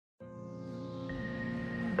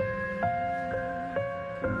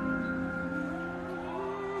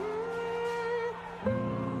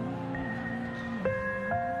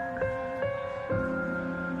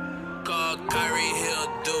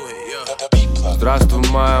Здравствуй,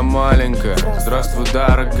 моя маленькая, здравствуй,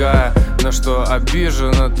 дорогая. На что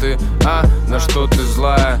обижена ты, на что ты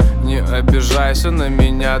злая? Не обижайся на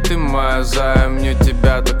меня, ты моя зая. Мне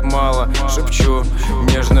тебя так мало, шепчу,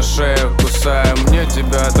 нежно шею кусая. Мне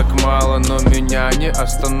тебя так мало, но меня не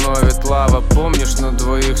остановит лава. Помнишь, на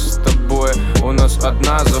двоих с тобой у нас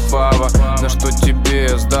одна забава. На что тебе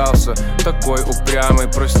я сдался, такой упрямый,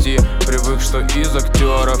 прости. Привык, что из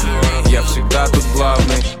актеров я всегда тут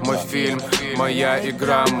главный. Мой фильм, моя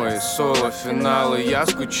игра, мои соло-финалы. Я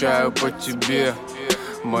скучаю по тебе,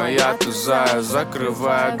 моя ты зая,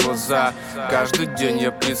 закрывая глаза. Каждый день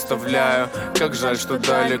я представляю, как жаль, что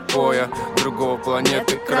далеко я, другого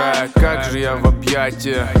планеты края. Как же я в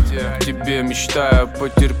объятия к тебе мечтаю.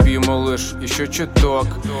 Потерпи, малыш, еще чуток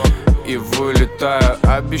и вылетаю,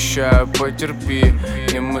 обещаю, потерпи.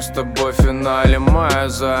 И мы с тобой в финале, моя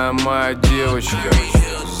зая, моя девочка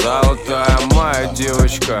золотая, моя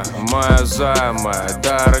девочка, моя зая, моя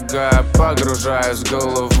дорогая. Погружаюсь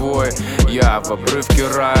головой я в обрывки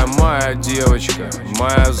рая. Моя девочка,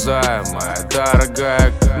 моя зая, моя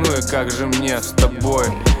дорогая. Ну и как же мне с тобой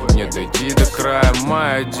не дойти до края?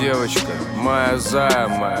 Моя девочка, моя зая,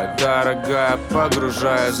 моя дорогая.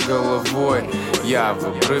 Погружаюсь головой я в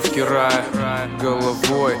обрывки рая.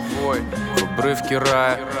 Головой в обрывки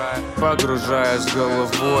рая. Погружаюсь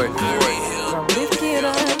головой в обрывки